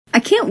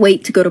can't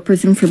wait to go to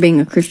prison for being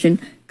a Christian.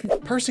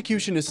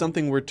 Persecution is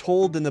something we're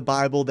told in the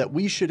Bible that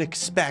we should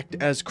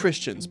expect as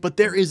Christians, but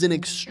there is an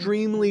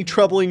extremely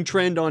troubling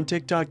trend on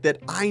TikTok that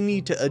I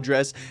need to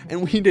address,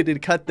 and we need to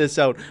cut this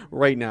out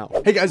right now.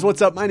 Hey guys,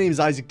 what's up? My name is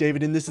Isaac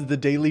David, and this is the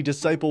Daily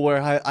Disciple, where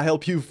I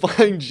help you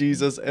find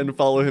Jesus and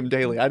follow him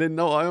daily. I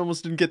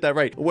almost didn't get that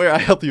right. Where I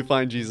help you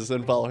find Jesus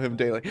and follow him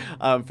daily.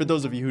 For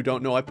those of you who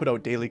don't know, I put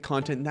out daily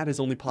content, and that is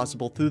only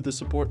possible through the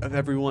support of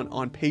everyone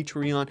on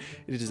Patreon.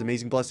 It is an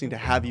amazing blessing to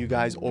have you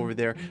guys over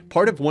there.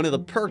 Part of one of the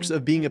perks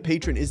of being a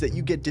patron is that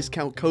you get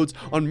discount codes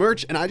on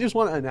merch, and I just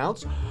want to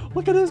announce,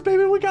 look at this,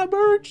 baby, we got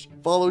merch.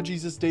 Follow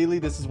Jesus Daily.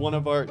 This is one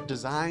of our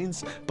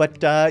designs,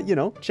 but you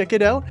know, check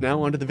it out.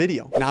 Now onto the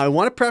video. Now I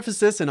want to preface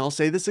this, and I'll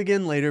say this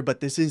again later, but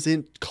this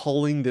isn't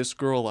calling this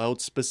girl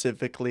out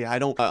specifically.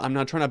 I'm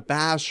not trying to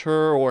bash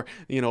her or,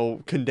 you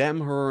know,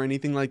 condemn her or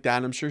anything like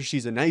that. I'm sure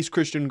she's a nice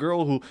Christian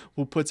girl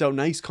who puts out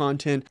nice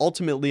content.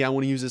 Ultimately, I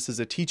want to use this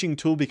as a teaching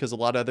tool because a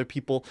lot of other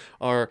people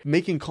are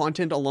making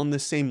content along the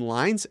same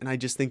lines, and I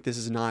just think this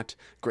is not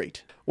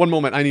great. One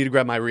moment, I need to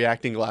grab my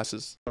reacting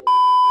glasses.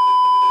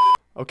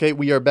 Okay,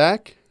 we are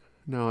back.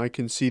 Now I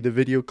can see the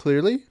video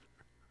clearly.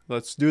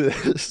 Let's do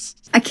this.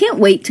 I can't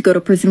wait to go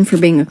to prison for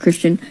being a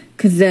Christian,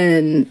 because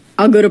then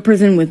I'll go to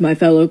prison with my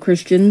fellow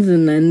Christians,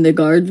 and then the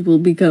guards will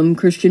become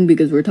Christian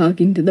because we're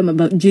talking to them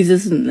about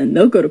Jesus, and then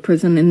they'll go to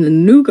prison, and the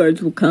new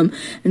guards will come,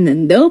 and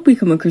then they'll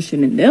become a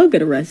Christian, and they'll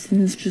get arrested,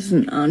 and it's just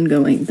an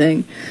ongoing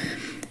thing.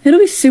 It'll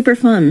be super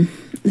fun.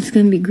 It's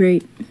gonna be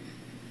great.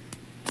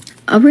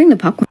 I'll bring the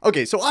popcorn.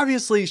 Okay, so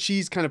obviously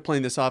she's kind of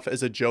playing this off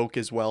as a joke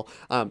as well.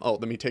 Oh,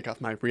 let me take off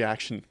my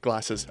reaction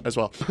glasses as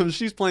well.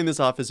 She's playing this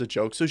off as a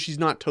joke, so she's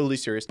not totally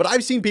serious. But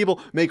I've seen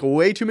people make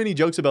way too many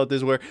jokes about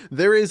this where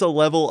there is a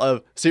level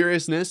of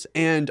seriousness,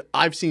 and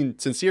I've seen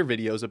sincere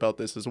videos about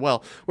this as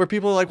well, where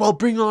people are like, well,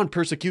 bring on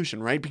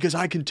persecution, right? Because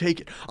I can take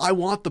it. I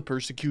want the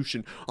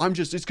persecution.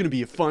 It's gonna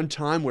be a fun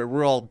time where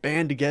we're all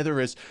band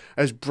together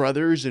as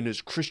brothers and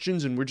as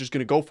Christians, and we're just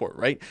gonna go for it,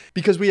 right?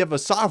 Because we have a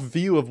soft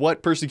view of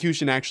what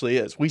persecution actually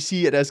is. We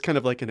see it as kind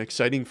of like an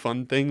exciting,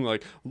 fun thing,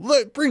 like,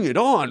 bring it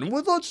on,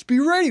 let's be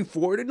ready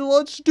for it, and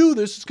let's do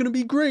this, it's gonna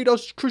be great,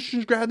 us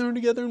Christians gathering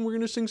together, and we're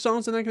gonna sing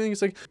songs and that kind of thing.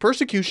 It's like,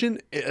 persecution,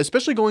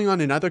 especially going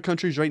on in other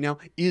countries right now,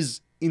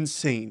 is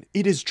insane.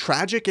 It is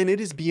tragic, and it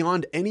is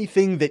beyond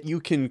anything that you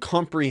can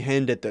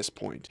comprehend at this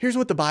point. Here's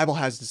what the Bible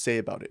has to say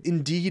about it.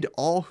 Indeed,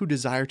 all who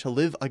desire to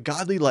live a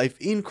godly life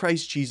in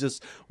Christ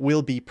Jesus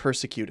will be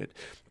persecuted.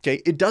 Okay,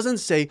 it doesn't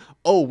say,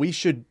 oh, we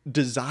should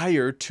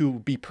desire to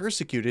be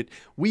persecuted.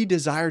 We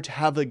desire to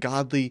have a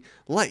godly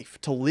life,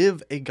 to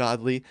live a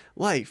godly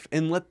life,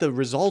 and let the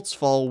results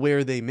fall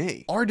where they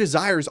may. Our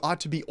desires ought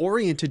to be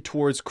oriented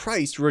towards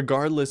Christ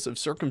regardless of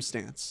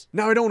circumstance.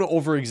 Now, I don't want to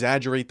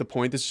over-exaggerate the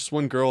point. This is just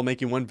one girl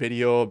making one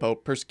video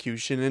about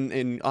persecution,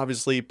 and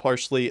obviously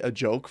partially a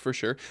joke for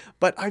sure.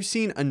 But I've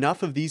seen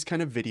enough of these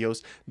kind of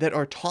videos that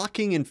are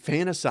talking and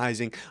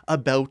fantasizing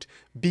about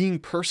being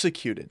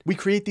persecuted. We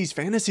create these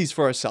fantasies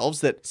for ourselves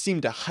that seem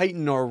to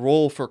heighten our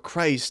role for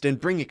Christ and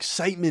bring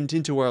excitement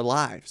into our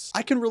lives.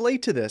 I can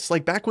relate to this.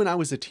 Like back when I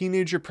was a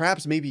teenager,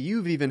 perhaps maybe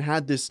you've even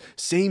had this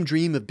same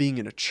dream of being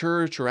in a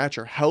church or at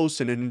your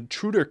house, and an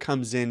intruder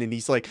comes in and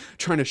he's like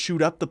trying to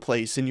shoot up the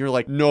place, and you're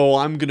like, no,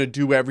 I'm gonna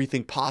do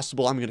everything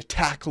possible. I'm gonna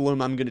tackle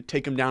him. I'm gonna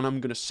take him down.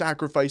 I'm gonna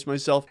sacrifice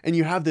myself. And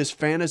you have this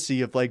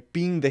fantasy of like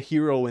being the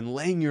hero and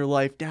laying your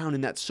life down,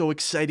 and that's so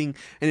exciting,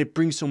 and it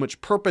brings so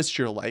much purpose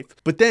to your life.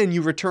 But then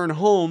you return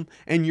home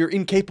and you're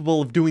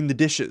incapable of doing the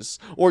dishes,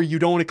 or you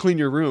don't want to clean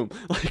your room.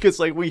 Like, it's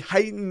like we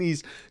heighten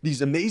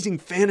these amazing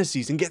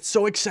fantasies and get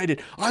so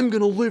excited. I'm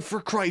gonna live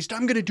for Christ.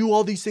 I'm gonna do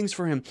all these things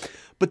for him.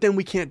 But then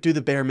we can't do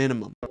the bare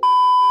minimum.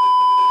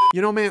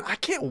 You know, man, I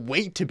can't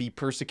wait to be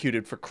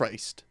persecuted for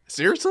Christ.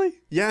 Seriously?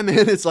 Yeah,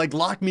 man, it's like,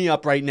 lock me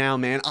up right now,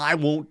 man. I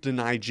won't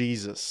deny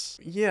Jesus.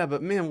 Yeah,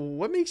 but man,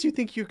 what makes you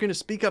think you're gonna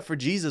speak up for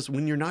Jesus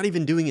when you're not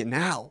even doing it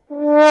now?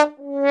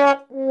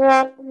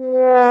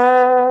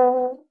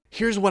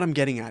 Here's what I'm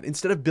getting at.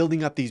 Instead of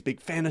building up these big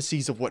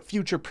fantasies of what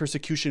future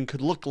persecution could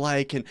look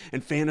like, and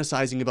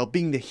fantasizing about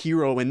being the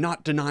hero and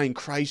not denying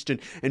Christ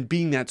and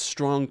being that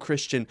strong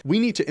Christian, we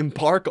need to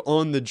embark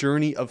on the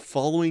journey of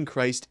following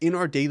Christ in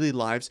our daily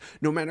lives,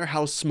 no matter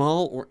how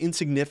small or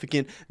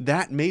insignificant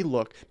that may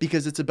look,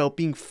 because it's about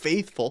being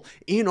faithful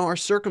in our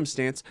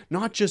circumstance,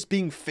 not just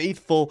being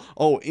faithful,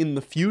 oh, in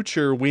the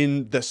future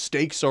when the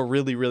stakes are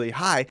really, really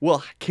high.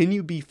 Well, can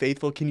you be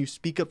faithful? Can you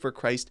speak up for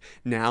Christ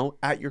now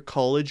at your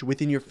college,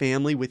 within your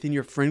family, within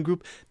your friend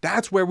group?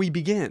 That's where we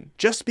begin.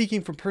 Just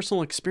speaking from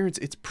personal experience,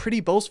 it's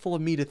pretty boastful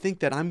of me to think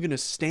that I'm going to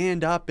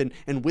stand up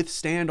and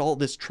withstand all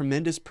this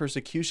tremendous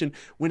persecution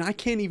when I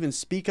can't even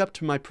speak up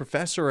to my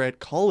professor at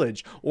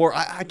college, or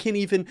I can't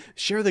even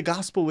share the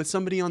gospel with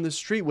somebody on the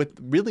street with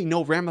really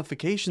no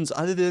ramifications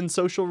other than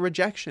social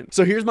rejection.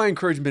 So here's my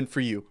encouragement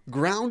for you.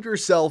 Ground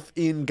yourself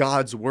in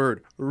God's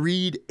word.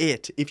 Read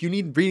it. If you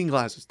need reading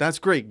glasses, that's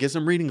great. Get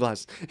some reading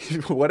glasses.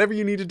 Whatever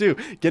you need to do.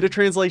 Get a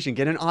translation.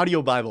 Get an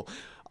audio Bible.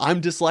 I'm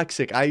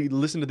dyslexic. I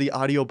listen to the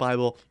audio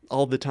Bible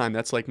all the time.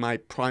 That's like my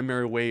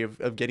primary way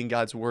of getting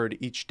God's word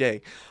each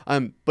day.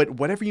 But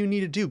whatever you need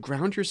to do,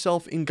 ground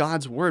yourself in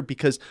God's word,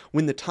 because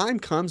when the time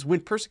comes, when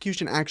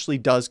persecution actually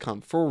does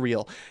come for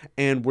real,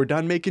 and we're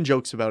done making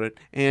jokes about it,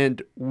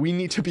 and we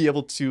need to be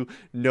able to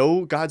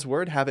know God's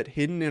word, have it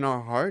hidden in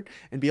our heart,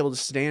 and be able to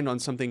stand on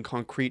something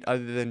concrete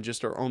other than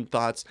just our own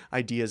thoughts,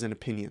 ideas, and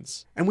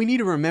opinions. And we need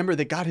to remember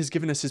that God has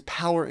given us his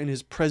power and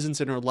his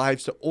presence in our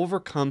lives to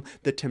overcome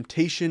the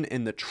temptation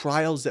and the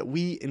trials that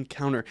we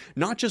encounter,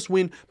 not just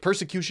when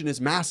persecution is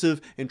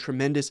massive and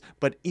tremendous,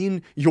 but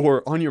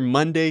on your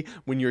Monday,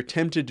 when you're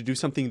tempted to do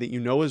something that you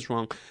know is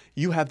wrong,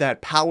 you have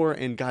that power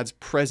and God's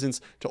presence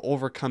to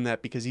overcome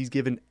that, because he's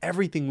given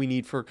everything we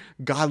need for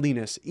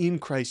godliness in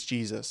Christ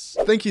Jesus.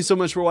 Thank you so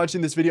much for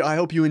watching this video. I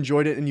hope you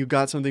enjoyed it and you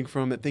got something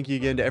from it. Thank you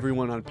again to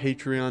everyone on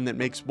Patreon that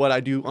makes what I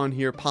do on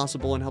here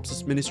possible and helps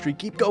this ministry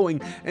keep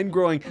going and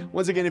growing.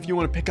 Once again, if you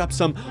want to pick up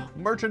some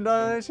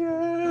merchandise,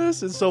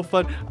 yes, it's so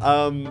fun.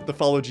 The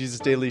Follow Jesus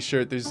Daily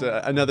shirt, there's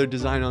another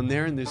design on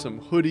there, and there's some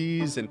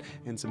hoodies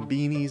and some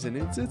beanies, and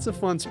it's a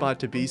fun spot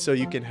to be. So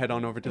you can head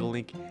on over to the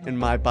link in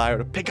my bio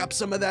to pick up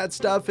some of that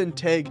stuff, and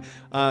tag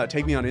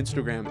me on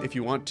Instagram if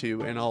you want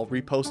to, and I'll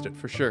repost it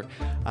for sure.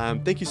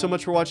 Thank you so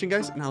much for watching,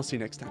 guys, and I'll see you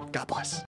next time. God bless.